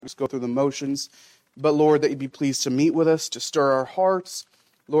just go through the motions. But Lord, that you'd be pleased to meet with us, to stir our hearts,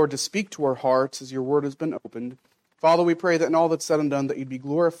 Lord, to speak to our hearts as your word has been opened. Father, we pray that in all that's said and done, that you'd be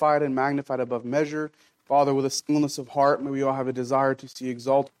glorified and magnified above measure. Father, with a singleness of heart, may we all have a desire to see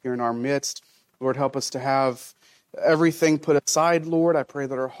exalted here in our midst. Lord, help us to have everything put aside, Lord. I pray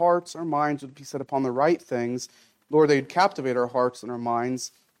that our hearts, our minds would be set upon the right things. Lord, they'd captivate our hearts and our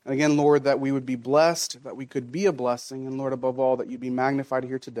minds. And again, Lord, that we would be blessed, that we could be a blessing. And Lord, above all, that you'd be magnified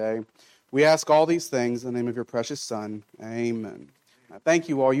here today. We ask all these things in the name of your precious Son. Amen. Thank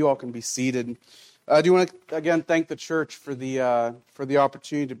you all. You all can be seated. Do you want to, again, thank the church for the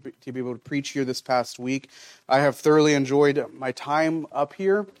opportunity to be able to preach here this past week. I have thoroughly enjoyed my time up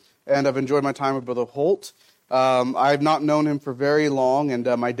here, and I've enjoyed my time with Brother Holt. I've not known him for very long, and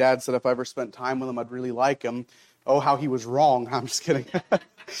my dad said if I ever spent time with him, I'd really like him. Oh, how he was wrong. I'm just kidding.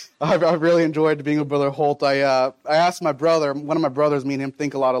 I've really enjoyed being with Brother Holt. I asked my brother, one of my brothers, me and him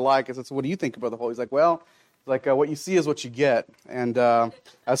think a lot alike. I said, so what do you think of Brother Holt? He's like, well, what you see is what you get. And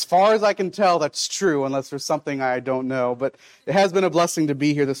as far as I can tell, that's true, unless there's something I don't know. But it has been a blessing to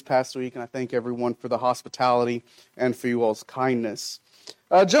be here this past week, and I thank everyone for the hospitality and for you all's kindness.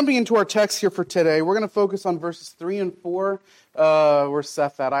 Jumping into our text here for today, we're going to focus on verses 3 and 4. Where's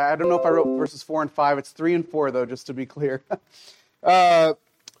Seth at? I don't know if I wrote verses 4 and 5. It's 3 and 4, though, just to be clear.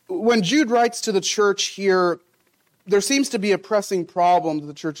 When Jude writes to the church here, there seems to be a pressing problem that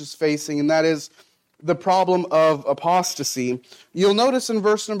the church is facing, and that is the problem of apostasy. You'll notice in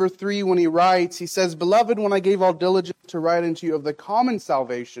verse number 3 when he writes, he says, "Beloved, when I gave all diligence to write unto you of the common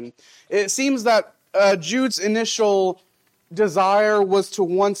salvation," it seems that Jude's initial desire was to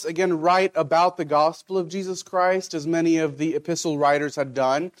once again write about the gospel of Jesus Christ, as many of the epistle writers had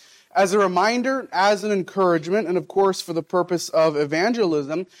done, as a reminder, as an encouragement, and of course for the purpose of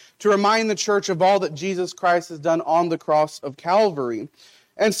evangelism, to remind the church of all that Jesus Christ has done on the cross of Calvary.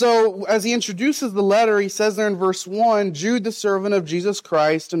 And so, as he introduces the letter, he says there in verse 1, "Jude, the servant of Jesus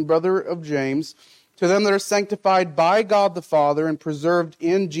Christ and brother of James, to them that are sanctified by God the Father and preserved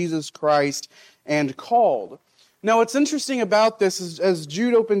in Jesus Christ and called." Now, what's interesting about this is, as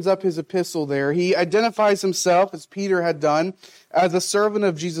Jude opens up his epistle there, he identifies himself, as Peter had done, as a servant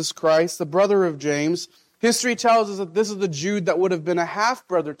of Jesus Christ, the brother of James. History tells us that this is the Jude that would have been a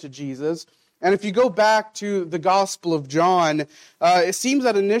half-brother to Jesus. And if you go back to the Gospel of John, it seems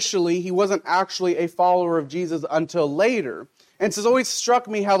that initially he wasn't actually a follower of Jesus until later. And it's always struck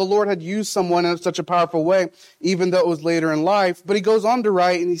me how the Lord had used someone in such a powerful way, even though it was later in life. But he goes on to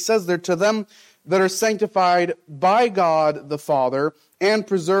write, and he says there, "To them that are sanctified by God the Father and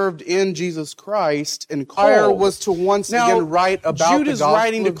preserved in Jesus Christ and called." Was to once again write about Jude the gospel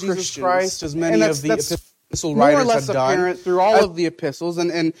writing to Jesus Christ, as many of the epistle writers more or less had done, apparent through all of the epistles,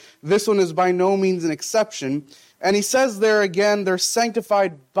 and this one is by no means an exception. And he says there again, they're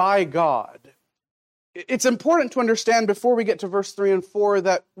sanctified by God. It's important to understand before we get to verse 3 and 4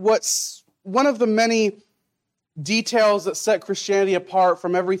 that what's one of the many details that set Christianity apart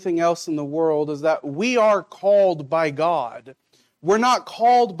from everything else in the world is that we are called by God. We're not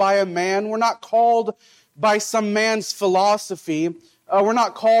called by a man. We're not called by some man's philosophy. We're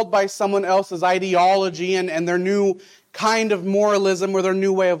not called by someone else's ideology and their new kind of moralism or their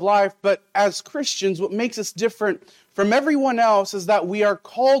new way of life. But as Christians, what makes us different from everyone else is that we are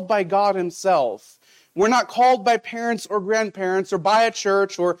called by God himself. We're not called by parents or grandparents or by a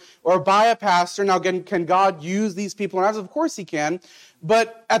church or by a pastor. Now, again, can God use these people in our lives? Of course he can.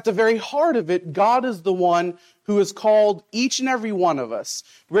 But at the very heart of it, God is the one who has called each and every one of us,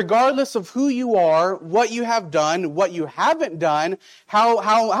 regardless of who you are, what you have done, what you haven't done,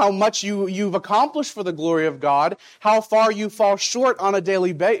 how much you've accomplished for the glory of God, how far you fall short on a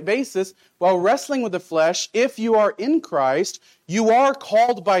daily basis while wrestling with the flesh. If you are in Christ, you are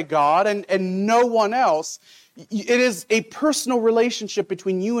called by God and no one else. It is a personal relationship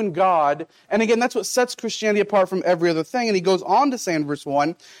between you and God. And again, that's what sets Christianity apart from every other thing. And he goes on to say in verse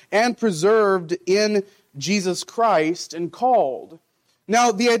 1, "and preserved in Jesus Christ and called."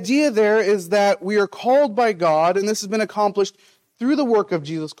 Now, the idea there is that we are called by God, and this has been accomplished through the work of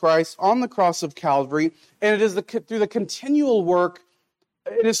Jesus Christ on the cross of Calvary. And it is through the continual work,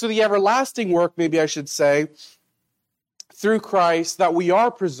 it is through the everlasting work, maybe I should say, through Christ that we are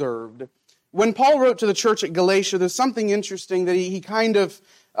preserved. When Paul wrote to the church at Galatia, there's something interesting that he kind of,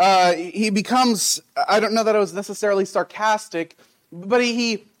 he becomes, I don't know that it was necessarily sarcastic, but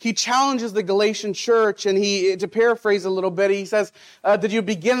he challenges the Galatian church, and to paraphrase a little bit, he says, did you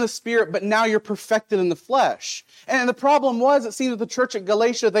begin in the Spirit, but now you're perfected in the flesh? And the problem was, it seems that the church at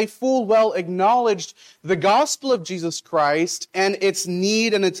Galatia, they full well acknowledged the gospel of Jesus Christ and its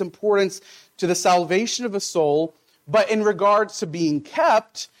need and its importance to the salvation of a soul, But in regards to being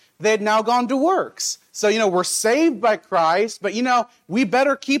kept, they had now gone to works. So, we're saved by Christ, but, we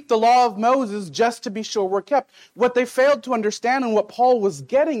better keep the law of Moses just to be sure we're kept. What they failed to understand and what Paul was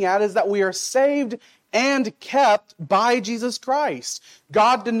getting at is that we are saved and kept by Jesus Christ.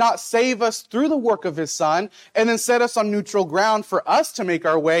 God did not save us through the work of his Son and then set us on neutral ground for us to make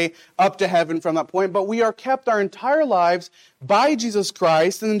our way up to heaven from that point, but we are kept our entire lives by Jesus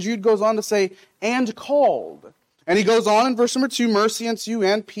Christ. And then Jude goes on to say, and called. And he goes on in verse number 2, mercy unto you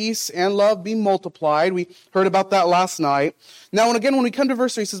and peace and love be multiplied. We heard about that last night. Now, when we come to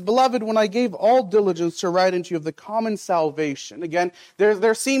verse 3, he says, beloved, when I gave all diligence to write unto you of the common salvation. Again,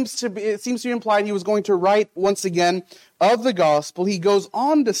 it seems to be implied he was going to write once again of the gospel. He goes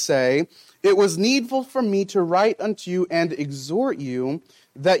on to say, it was needful for me to write unto you and exhort you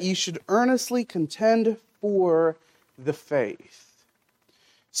that ye should earnestly contend for the faith.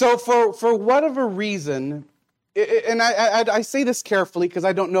 So for whatever reason, and I say this carefully because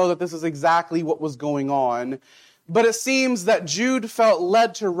I don't know that this is exactly what was going on, but it seems that Jude felt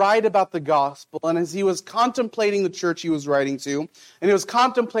led to write about the gospel, and as he was contemplating the church he was writing to, and he was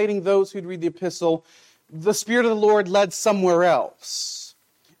contemplating those who'd read the epistle, the Spirit of the Lord led somewhere else.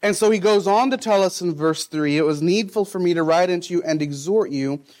 And so he goes on to tell us in verse 3, it was needful for me to write unto you and exhort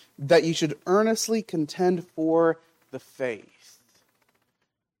you that you should earnestly contend for the faith.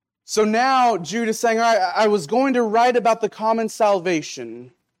 So now Jude is saying, all right, I was going to write about the common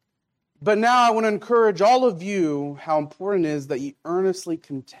salvation, but now I want to encourage all of you how important it is that you earnestly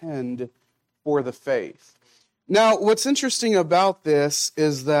contend for the faith. Now, what's interesting about this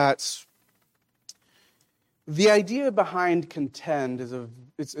is that the idea behind contend is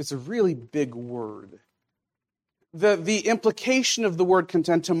it's a really big word. The implication of the word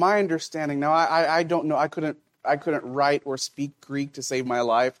contend, to my understanding, now I don't know, I couldn't write or speak Greek to save my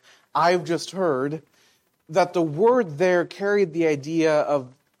life. I've just heard that the word there carried the idea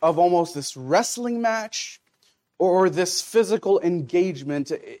of almost this wrestling match or this physical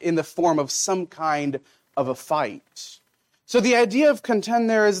engagement in the form of some kind of a fight. So the idea of contend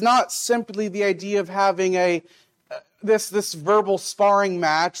there is not simply the idea of having this verbal sparring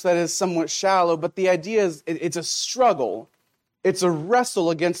match that is somewhat shallow, but the idea is it's a struggle. It's a wrestle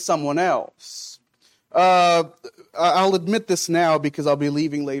against someone else. I'll admit this now because I'll be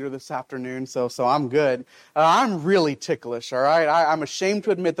leaving later this afternoon, so I'm good. I'm really ticklish, all right? I'm ashamed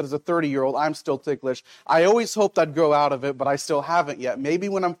to admit that as a 30-year-old, I'm still ticklish. I always hoped I'd grow out of it, but I still haven't yet. Maybe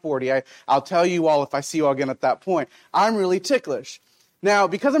when I'm 40, I'll tell you all if I see you all again at that point. I'm really ticklish. Now,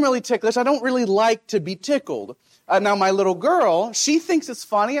 because I'm really ticklish, I don't really like to be tickled. Now, my little girl, she thinks it's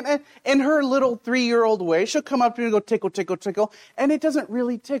funny, and in her little 3-year-old way, she'll come up to me and go, tickle, tickle, tickle, and it doesn't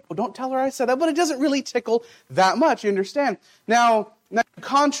really tickle. Don't tell her I said that, but it doesn't really tickle that much, you understand? Now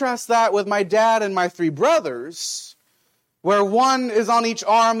contrast that with my dad and my 3 brothers, where one is on each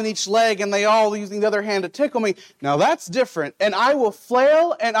arm and each leg, and they all using the other hand to tickle me. Now that's different. And I will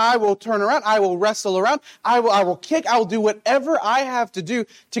flail, and I will turn around, I will wrestle around, I will kick, I will do whatever I have to do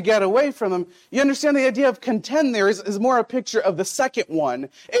to get away from them. You understand the idea of contend there is more a picture of the second one.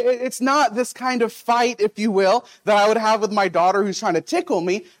 It's not this kind of fight, if you will, that I would have with my daughter who's trying to tickle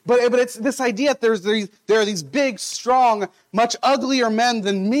me, but it's this idea that there are these big, strong, much uglier men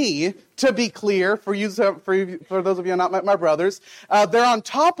than me, to be clear, for those of you not my brothers. They're on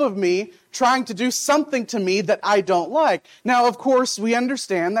top of me, trying to do something to me that I don't like. Now, of course, we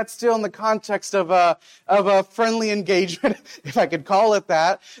understand that's still in the context of a friendly engagement, if I could call it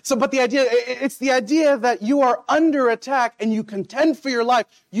that. So, but it's the idea that you are under attack and you contend for your life.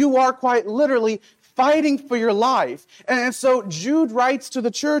 You are quite literally fighting for your life. And so Jude writes to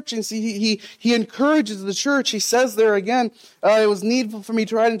the church, and see, he encourages the church. He says there again, it was needful for me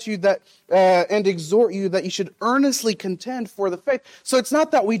to write unto you that and exhort you that you should earnestly contend for the faith. So it's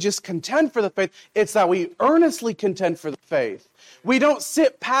not that we just contend for the faith, it's that we earnestly contend for the faith. We don't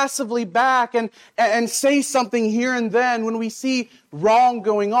sit passively back and say something here and then when we see wrong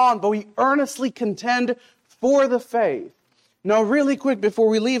going on, but we earnestly contend for the faith. Now, really quick, before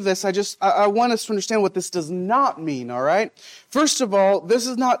we leave this, I want us to understand what this does not mean, all right? First of all, this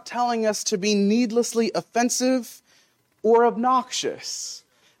is not telling us to be needlessly offensive or obnoxious.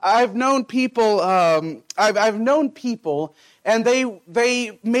 I've known people, and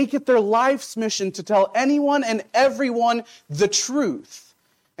they make it their life's mission to tell anyone and everyone the truth.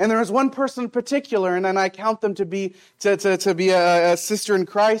 And there was one person in particular, and then I count them to be a sister in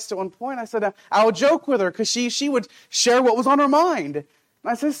Christ at one point. I said, I would joke with her because she would share what was on her mind. And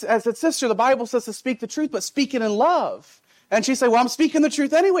I said, sister, the Bible says to speak the truth, but speak it in love. And she said, well, I'm speaking the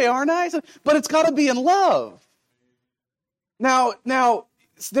truth anyway, aren't I? I said, but it's got to be in love. Now,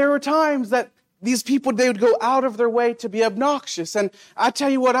 there were times that these people, they would go out of their way to be obnoxious. And I tell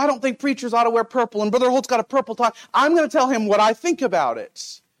you what, I don't think preachers ought to wear purple, and Brother Holt's got a purple tie. I'm going to tell him what I think about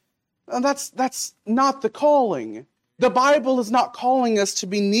it. And that's not the calling. The Bible is not calling us to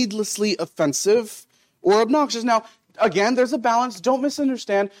be needlessly offensive or obnoxious. Now, again, there's a balance. Don't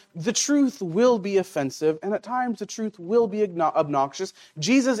misunderstand. The truth will be offensive, and at times the truth will be obnoxious.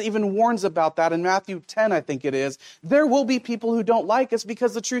 Jesus even warns about that in Matthew 10, I think it is. There will be people who don't like us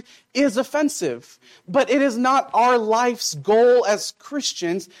because the truth is offensive. But it is not our life's goal as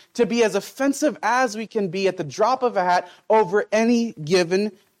Christians to be as offensive as we can be at the drop of a hat over any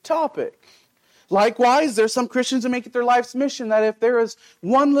given topic. Likewise, there's some Christians who make it their life's mission that if there is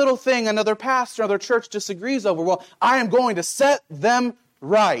one little thing another pastor or another church disagrees over, well, I am going to set them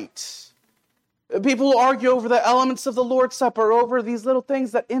right. People who argue over the elements of the Lord's Supper, over these little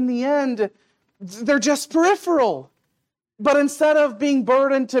things that in the end, they're just peripheral. But instead of being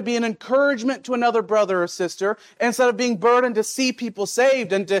burdened to be an encouragement to another brother or sister, instead of being burdened to see people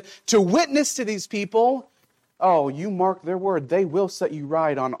saved and to witness to these people, oh, you mark their word, they will set you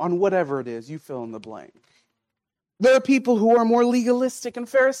right on whatever it is. You fill in the blank. There are people who are more legalistic and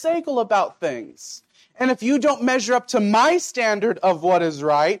pharisaical about things. And if you don't measure up to my standard of what is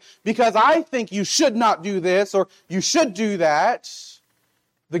right, because I think you should not do this or you should do that,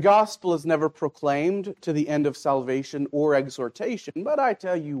 the gospel is never proclaimed to the end of salvation or exhortation. But I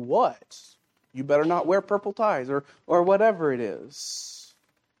tell you what, you better not wear purple ties or whatever it is.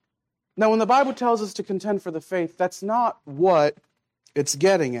 Now, when the Bible tells us to contend for the faith, that's not what it's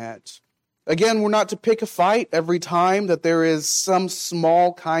getting at. Again, we're not to pick a fight every time that there is some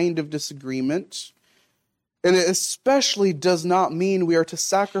small kind of disagreement. And it especially does not mean we are to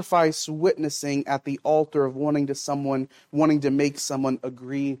sacrifice witnessing at the altar of wanting to make someone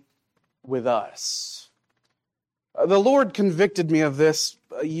agree with us. The Lord convicted me of this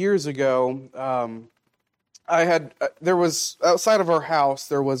years ago. There was, outside of our house,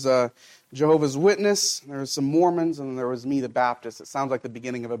 there was a Jehovah's Witness, there was some Mormons, and there was me, the Baptist. It sounds like the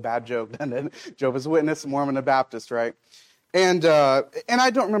beginning of a bad joke, doesn't it? Jehovah's Witness, Mormon, and Baptist, right? And I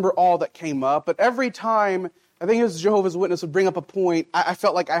don't remember all that came up, but every time, I think it was Jehovah's Witness would bring up a point, I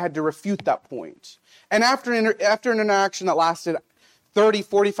felt like I had to refute that point. And after an interaction that lasted 30,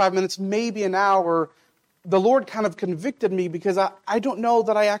 45 minutes, maybe an hour, the Lord kind of convicted me because I don't know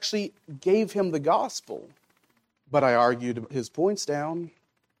that I actually gave him the gospel. But I argued his points down.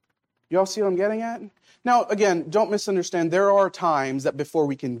 Y'all see what I'm getting at? Now, again, don't misunderstand. There are times that before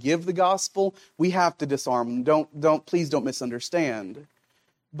we can give the gospel, we have to disarm them. Please don't misunderstand.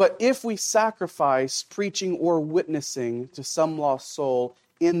 But if we sacrifice preaching or witnessing to some lost soul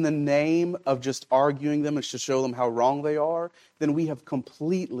in the name of just arguing them and to show them how wrong they are, then we have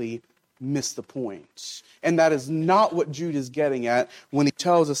completely missed the point. And that is not what Jude is getting at when he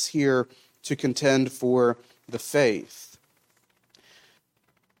tells us here to contend for the faith.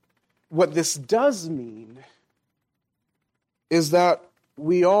 What this does mean is that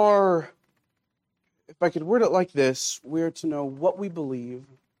we are, if I could word it like this, we are to know what we believe,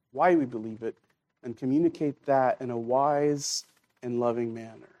 why we believe it, and communicate that in a wise and loving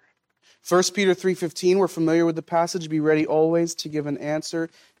manner. 1 Peter 3:15, we're familiar with the passage, be ready always to give an answer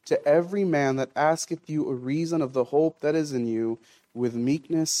to every man that asketh you a reason of the hope that is in you with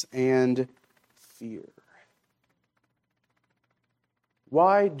meekness and fear.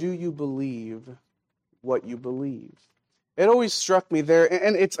 Why do you believe what you believe? It always struck me there,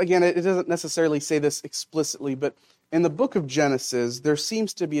 and it doesn't necessarily say this explicitly, but in the book of Genesis, there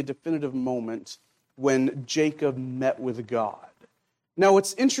seems to be a definitive moment when Jacob met with God. Now,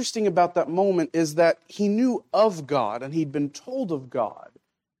 what's interesting about that moment is that he knew of God, and he'd been told of God,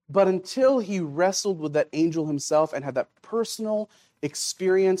 but until he wrestled with that angel himself and had that personal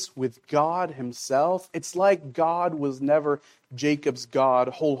experience with God himself, it's like God was never Jacob's God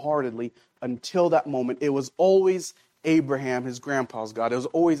wholeheartedly until that moment. It was always Abraham, his grandpa's God. It was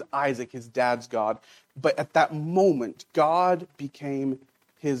always Isaac, his dad's God. But at that moment, God became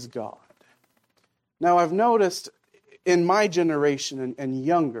his God. Now, I've noticed in my generation and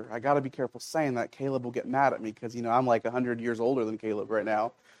younger, I got to be careful saying that. Caleb will get mad at me because, I'm like 100 years older than Caleb right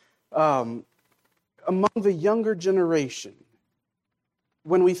now. Among the younger generation,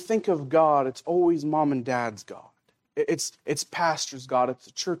 when we think of God, it's always mom and dad's God. It's pastor's God. It's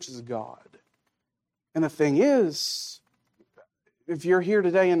the church's God. And the thing is, if you're here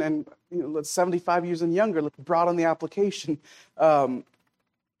today and 75 years and younger, brought on the application,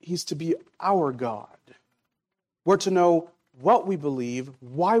 he's to be our God. We're to know what we believe,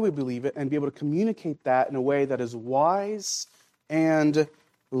 why we believe it, and be able to communicate that in a way that is wise and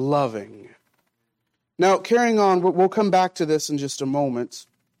loving. Now, carrying on, we'll come back to this in just a moment.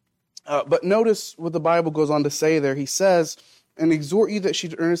 But notice what the Bible goes on to say there. He says, and exhort you that she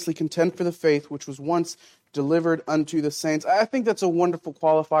earnestly contend for the faith which was once delivered unto the saints. I think that's a wonderful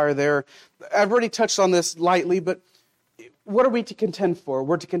qualifier there. I've already touched on this lightly, but what are we to contend for?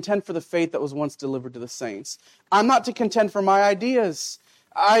 We're to contend for the faith that was once delivered to the saints. I'm not to contend for my ideas.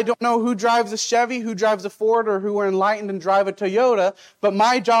 I don't know who drives a Chevy, who drives a Ford, or who are enlightened and drive a Toyota, but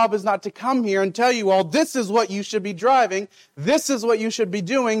my job is not to come here and tell you all, this is what you should be driving, this is what you should be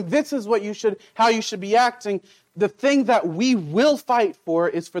doing, this is what how you should be acting. The thing that we will fight for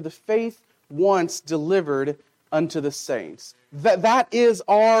is for the faith once delivered unto the saints. That is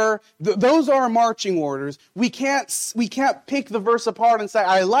those are our marching orders. We can't pick the verse apart and say,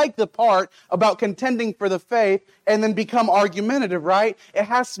 I like the part about contending for the faith and then become argumentative, right? It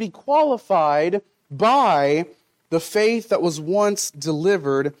has to be qualified by the faith that was once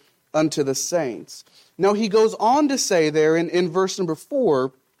delivered unto the saints. Now he goes on to say there in verse number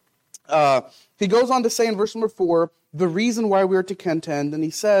 4, he goes on to say in verse number 4, the reason why we are to contend, and he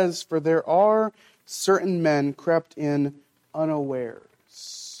says, for there are certain men crept in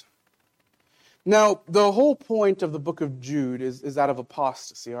unawares. Now, the whole point of the book of Jude is that of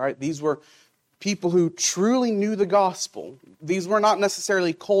apostasy, all right? These were people who truly knew the gospel. These were not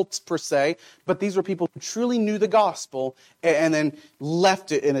necessarily cults per se, but these were people who truly knew the gospel and then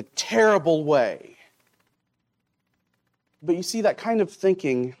left it in a terrible way. But you see, that kind of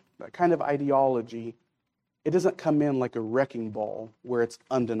thinking, that kind of ideology, it doesn't come in like a wrecking ball where it's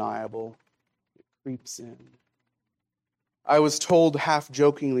undeniable. It creeps in. I was told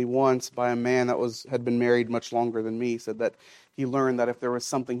half-jokingly once by a man that had been married much longer than me, said that he learned that if there was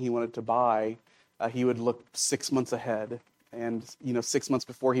something he wanted to buy, he would look 6 months ahead. And 6 months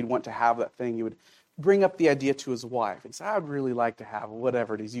before he'd want to have that thing, he would bring up the idea to his wife and say, I'd really like to have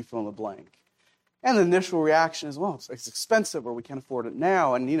whatever it is, you fill in the blank. And the initial reaction is, well, it's expensive or we can't afford it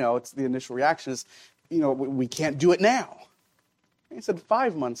now. And, it's the initial reaction is, we can't do it now. And he said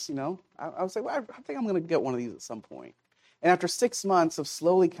 5 months, I would say, well, I think I'm going to get one of these at some point. And after 6 months of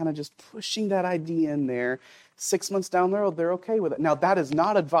slowly kind of just pushing that idea in there, 6 months down the road, they're okay with it. Now, that is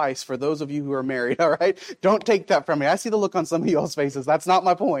not advice for those of you who are married, all right? Don't take that from me. I see the look on some of y'all's faces. That's not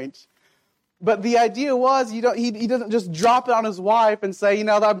my point. But the idea was, he doesn't just drop it on his wife and say,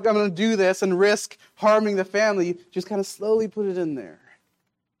 I'm going to do this and risk harming the family. Just kind of slowly put it in there.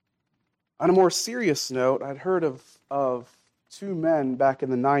 On a more serious note, I'd heard of two men back in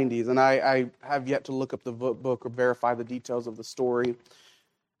the 90s, and I have yet to look up the book or verify the details of the story.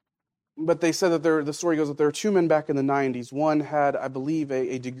 But they said that the story goes that there were two men back in the 90s. One had, I believe,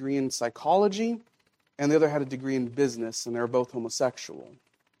 a degree in psychology, and the other had a degree in business, and they were both homosexual.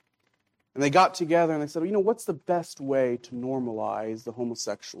 And they got together and they said, what's the best way to normalize the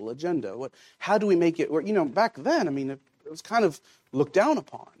homosexual agenda? How do we make it, back then, it was kind of looked down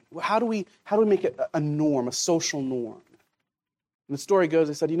upon. How do we make it a norm, a social norm? And the story goes,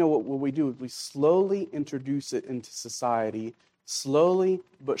 they said, what we do is we slowly introduce it into society, slowly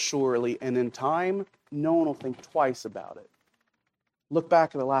but surely, and in time, no one will think twice about it. Look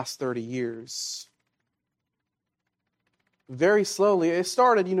back at the last 30 years. Very slowly, it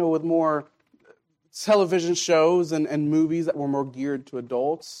started, with more television shows and movies that were more geared to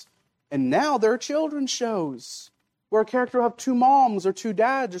adults. And now there are children's shows where a character will have two moms or two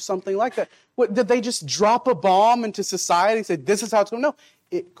dads or something like that. What, did they just drop a bomb into society and say, this is how it's going? No,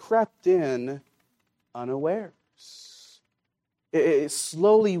 it crept in unawares. It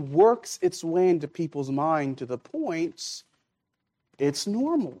slowly works its way into people's mind to the point it's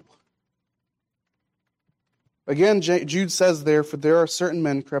normal. Again, Jude says there, for there are certain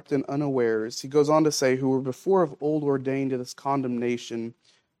men crept in unawares. He goes on to say, who were before of old ordained to this condemnation,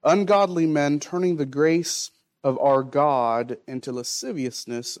 ungodly men turning the grace of our God into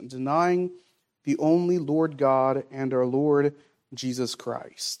lasciviousness, and denying the only Lord God and our Lord Jesus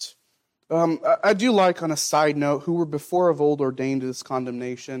Christ. I do like, on a side note, who were before of old ordained to this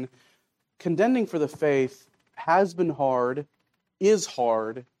condemnation. Contending for the faith has been hard, is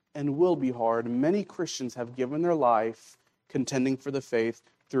hard, and will be hard. Many Christians have given their life contending for the faith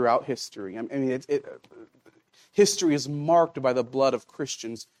throughout history. History is marked by the blood of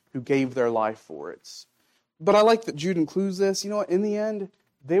Christians who gave their life for it. But I like that Jude includes this. In the end,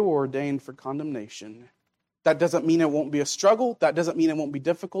 they were ordained for condemnation. That doesn't mean it won't be a struggle. That doesn't mean it won't be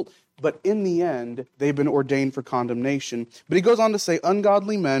difficult. But in the end, they've been ordained for condemnation. But he goes on to say,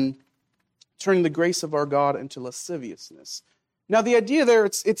 ungodly men turning the grace of our God into lasciviousness. Now, the idea there,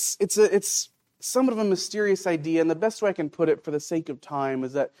 it's somewhat of a mysterious idea, and the best way I can put it for the sake of time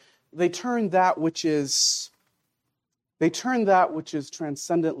is that they turn that which is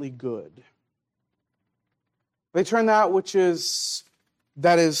transcendently good. They turn that which is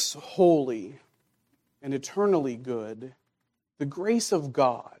that is holy and eternally good, the grace of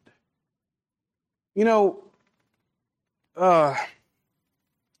God. You know,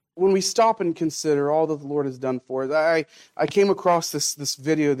 when we stop and consider all that the Lord has done for us, I came across this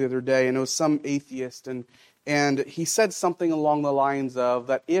video the other day, and it was some atheist, and he said something along the lines of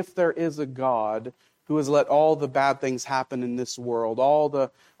that if there is a God who has let all the bad things happen in this world, all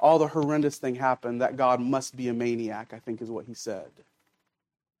the horrendous thing happen, that God must be a maniac, I think is what he said.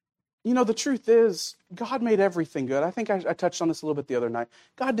 You know, the truth is, God made everything good. I think I touched on this a little bit the other night.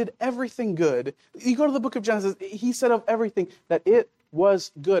 God did everything good. You go to the book of Genesis, he said of everything that it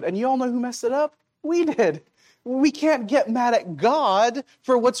was good. And you all know who messed it up? We did. We can't get mad at God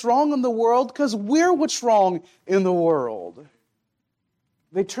for what's wrong in the world because we're what's wrong in the world.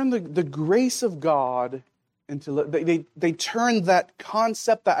 They turn the grace of God into, they turn that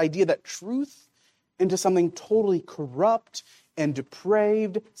concept, that idea, that truth into something totally corrupt and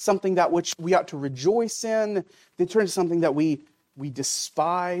depraved, something that which we ought to rejoice in. They turn to something that we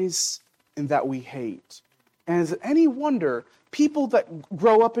despise and that we hate. And is it any wonder people that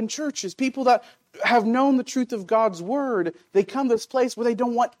grow up in churches, people that have known the truth of God's word, they come to this place where they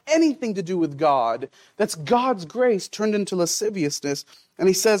don't want anything to do with God. That's God's grace turned into lasciviousness. And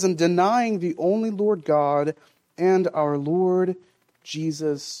he says, in denying the only Lord God and our Lord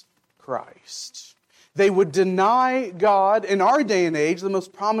Jesus Christ. They would deny God. In our day and age, the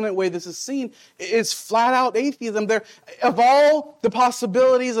most prominent way this is seen is flat out atheism. Of all the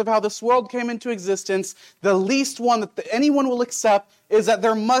possibilities of how this world came into existence, the least one that anyone will accept is that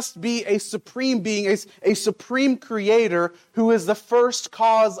there must be a supreme being, a supreme creator who is the first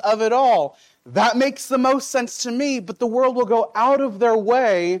cause of it all. That makes the most sense to me, but the world will go out of their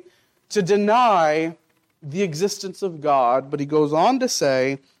way to deny the existence of God. But he goes on to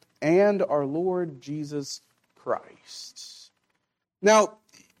say, and our Lord Jesus Christ. Now,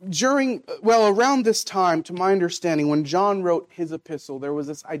 around this time, to my understanding, when John wrote his epistle, there was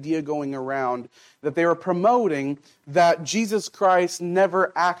this idea going around that they were promoting that Jesus Christ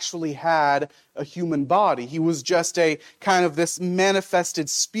never actually had a human body. He was just a kind of this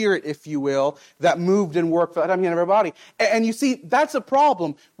manifested spirit, if you will, that moved and worked without having a body. And you see, that's a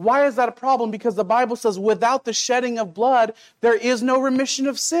problem. Why is that a problem? Because the Bible says without the shedding of blood, there is no remission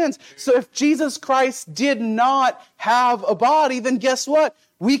of sins. So if Jesus Christ did not have a body, then guess what?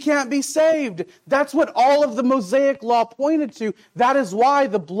 We can't be saved. That's what all of the Mosaic law pointed to. That is why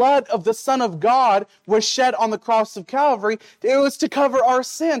the blood of the Son of God was shed on the cross of Calvary. It was to cover our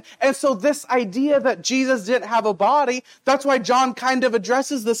sin. And so this idea that Jesus didn't have a body, that's why John kind of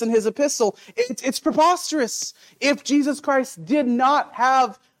addresses this in his epistle. It's preposterous. If Jesus Christ did not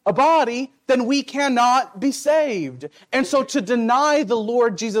have a body, then we cannot be saved. And so to deny the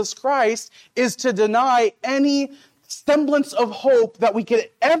Lord Jesus Christ is to deny any semblance of hope that we could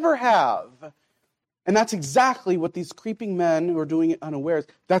ever have. And that's exactly what these creeping men who are doing it unawares,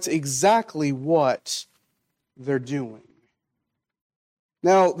 that's exactly what they're doing.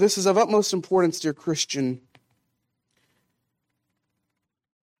 Now, this is of utmost importance, dear Christian,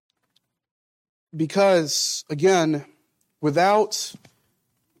 because, again, without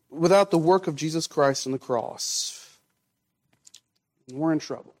the work of Jesus Christ on the cross, we're in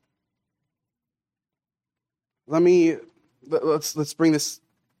trouble. Let's bring this,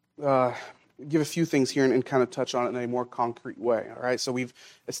 give a few things here and kind of touch on it in a more concrete way, all right? So we've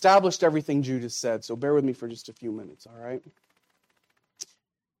established everything Jude has said, so bear with me for just a few minutes, all right?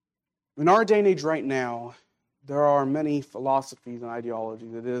 In our day and age right now, there are many philosophies and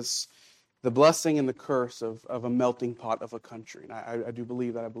ideologies. It is the blessing and the curse of a melting pot of a country. And I do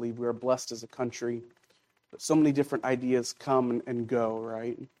believe that. I believe we are blessed as a country, but so many different ideas come and go,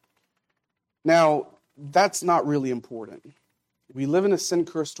 right? Now, that's not really important. We live in a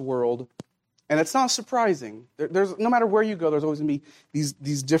sin-cursed world, and it's not surprising. There's no matter where you go, there's always going to be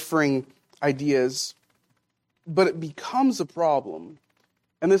these differing ideas, but it becomes a problem.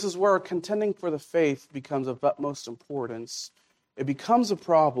 And this is where contending for the faith becomes of utmost importance. It becomes a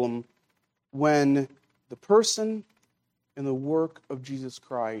problem when the person and the work of Jesus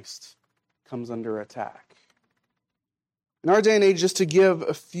Christ comes under attack. In our day and age, just to give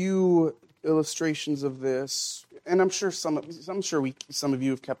a few illustrations of this, and I'm sure some of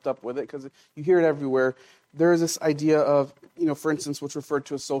you have kept up with it because you hear it everywhere. There is this idea of, for instance, what's referred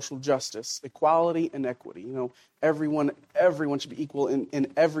to as social justice, equality and equity. Everyone should be equal in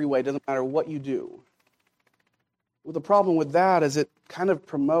every way. It doesn't matter what you do. Well, the problem with that is it kind of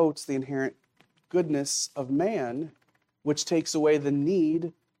promotes the inherent goodness of man, which takes away the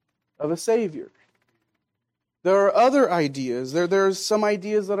need of a Savior. There are other ideas. There's some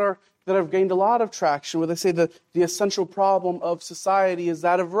ideas that are that have gained a lot of traction where they say the essential problem of society is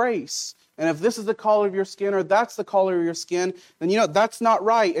that of race. And if this is the color of your skin or that's the color of your skin, then that's not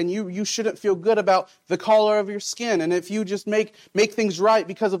right. And you shouldn't feel good about the color of your skin. And if you just make things right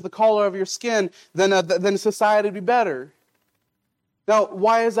because of the color of your skin, then society would be better. Now,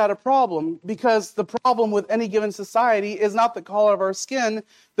 why is that a problem? Because the problem with any given society is not the color of our skin.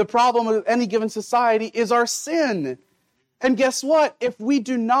 The problem with any given society is our sin. And guess what? If we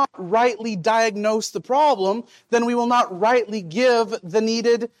do not rightly diagnose the problem, then we will not rightly give the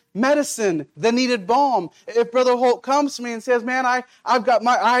needed medicine, the needed balm. If Brother Holt comes to me and says, man, I've got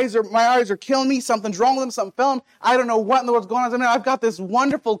my eyes are killing me, something's wrong with them, something fell them, I don't know what in the world's going on. I mean, I've got this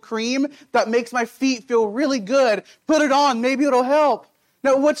wonderful cream that makes my feet feel really good. Put it on, maybe it'll help.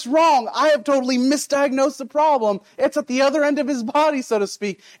 Now, what's wrong? I have totally misdiagnosed the problem. It's at the other end of his body, so to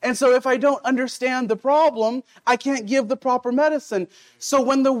speak. And so if I don't understand the problem, I can't give the proper medicine. So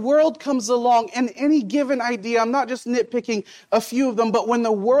when the world comes along, and any given idea, I'm not just nitpicking a few of them, but when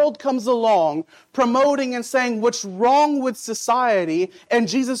the world comes along promoting and saying what's wrong with society and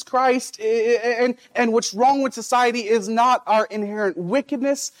Jesus Christ, and what's wrong with society is not our inherent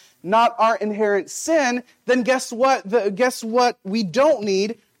wickedness, not our inherent sin, then guess what? Guess what we don't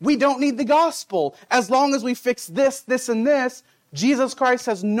need? We don't need the gospel. As long as we fix this, this, and this, Jesus Christ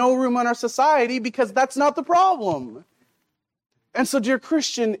has no room in our society because that's not the problem. And so, dear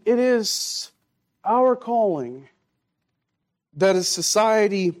Christian, it is our calling that as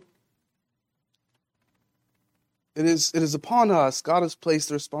society, it is upon us. God has placed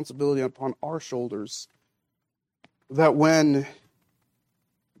the responsibility upon our shoulders that when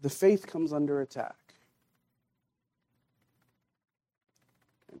the faith comes under attack,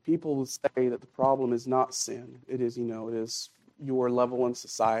 and people will say that the problem is not sin. It is, it is your level in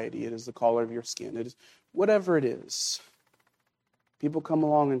society. It is the color of your skin. It is whatever it is. People come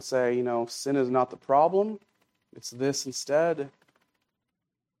along and say, sin is not the problem. It's this instead.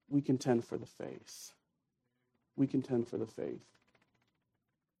 We contend for the faith. We contend for the faith.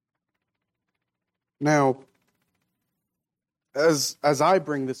 Now, as I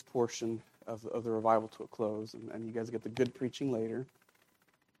bring this portion of the revival to a close, and you guys get the good preaching later,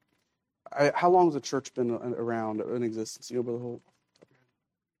 how long has the church been around, in existence? Brother Holt?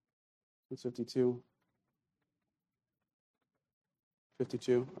 It's 52?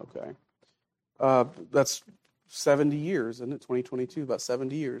 52? Okay. That's 70 years, isn't it? 2022, about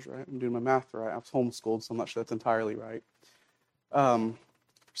 70 years, right? I'm doing my math right. I was homeschooled, so I'm not sure that's entirely right.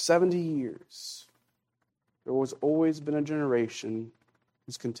 70 years. There has always been a generation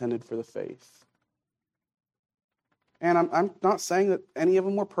who's contended for the faith. And I'm not saying that any of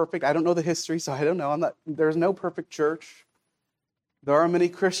them were perfect. I don't know the history, so I don't know. There's no perfect church. There are many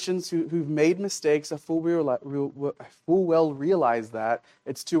Christians who've made mistakes. I full well realize that.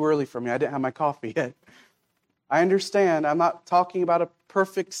 It's too early for me. I didn't have my coffee yet. I understand. I'm not talking about a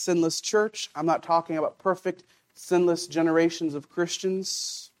perfect, sinless church. I'm not talking about perfect, sinless generations of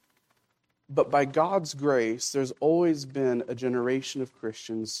Christians. But by God's grace, there's always been a generation of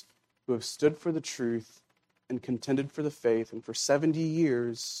Christians who have stood for the truth and contended for the faith. And for 70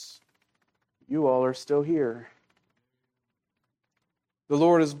 years, you all are still here. The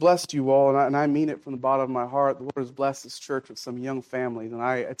Lord has blessed you all, and I mean it from the bottom of my heart. The Lord has blessed this church with some young families, and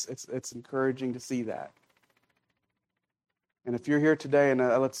it's encouraging to see that. And if you're here today, and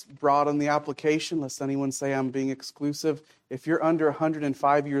let's broaden the application, lest anyone say I'm being exclusive. If you're under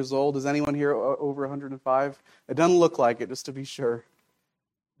 105 years old, is anyone here over 105? It doesn't look like it, just to be sure.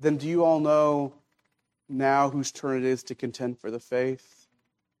 Then do you all know now whose turn it is to contend for the faith?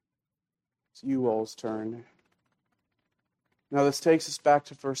 It's you all's turn. Now this takes us back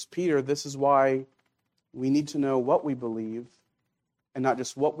to 1 Peter. This is why we need to know what we believe, and not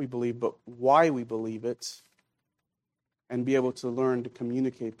just what we believe, but why we believe it, and be able to learn to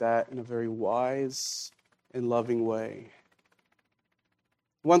communicate that in a very wise and loving way.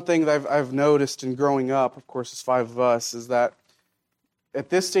 One thing that I've noticed in growing up, of course, as five of us, is that at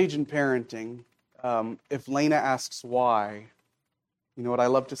this stage in parenting, if Lena asks why, you know what I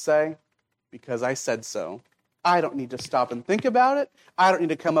love to say? Because I said so. I don't need to stop and think about it. I don't need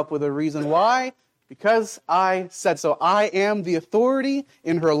to come up with a reason why. Because I said so. I am the authority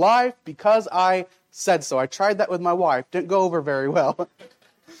in her life because I said so. I tried that with my wife. Didn't go over very well.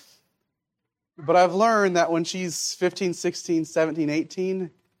 But I've learned that when she's 15, 16, 17, 18,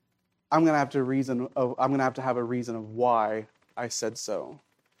 I'm going to have to have a reason of why I said so.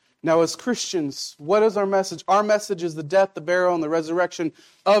 Now, as Christians, what is our message? Our message is the death, the burial, and the resurrection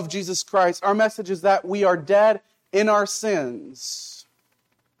of Jesus Christ. Our message is that we are dead in our sins.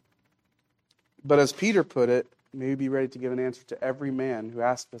 But as Peter put it, may we be ready to give an answer to every man who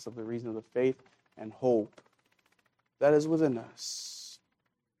asks us of the reason of the faith and hope that is within us.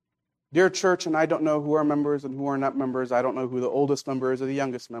 Dear church, and I don't know who are members and who are not members. I don't know who the oldest member is or the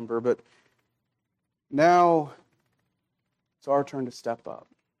youngest member, but now it's our turn to step up.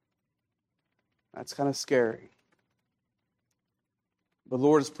 That's kind of scary. The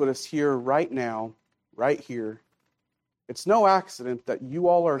Lord has put us here right now, right here. It's no accident that you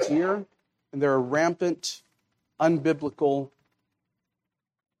all are here, and there are rampant, unbiblical,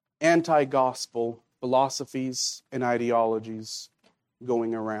 anti-gospel philosophies and ideologies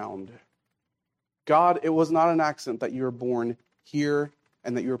going around. God, it was not an accident that you were born here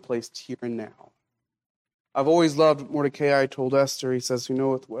and that you were placed here and now. I've always loved what Mordecai told Esther. He says, "Who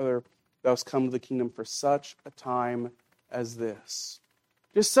knoweth whether thou hast come to the kingdom for such a time as this."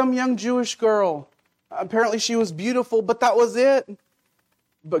 Just some young Jewish girl. Apparently she was beautiful, but that was it.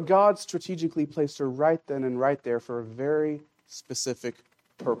 But God strategically placed her right then and right there for a very specific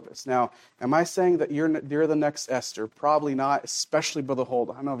purpose. Now, am I saying that you're the next Esther? Probably not, especially Brother Holt.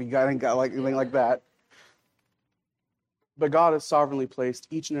 I don't know if you ain't got like anything like that. But God has sovereignly placed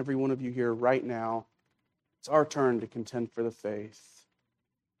each and every one of you here right now. It's our turn to contend for the faith.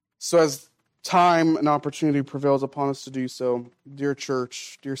 So as time and opportunity prevails upon us to do so, dear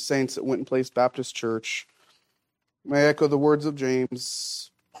church, dear saints at Winton Place Baptist Church, may I echo the words of James.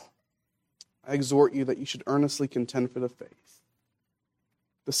 I exhort you that you should earnestly contend for the faith.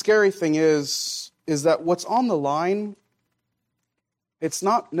 The scary thing is that what's on the line, it's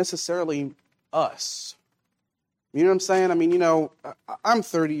not necessarily us. You know what I'm saying? I mean, I'm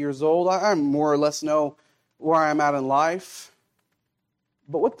 30 years old. I more or less know where I'm at in life.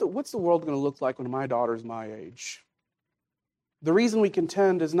 But what's the world going to look like when my daughter's my age? The reason we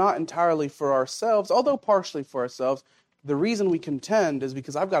contend is not entirely for ourselves, although partially for ourselves. The reason we contend is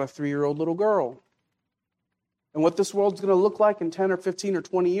because I've got a 3-year-old little girl. And what this world's going to look like in 10 or 15 or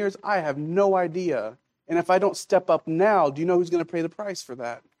 20 years, I have no idea. And if I don't step up now, do you know who's going to pay the price for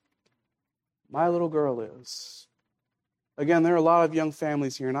that? My little girl is. Again, there are a lot of young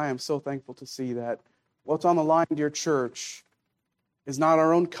families here, and I am so thankful to see that what's on the line, dear church, is not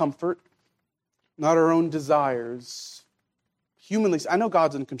our own comfort, not our own desires. Humanly, I know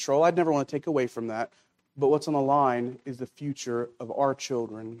God's in control. I'd never want to take away from that. But what's on the line is the future of our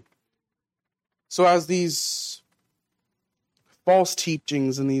children. So as these false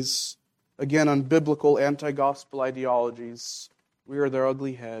teachings and these, again, unbiblical anti-gospel ideologies rear their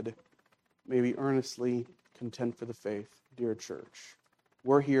ugly head, may we earnestly contend for the faith, dear church.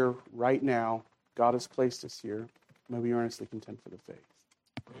 We're here right now. God has placed us here. May we earnestly contend for the faith.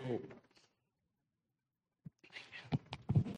 Oh.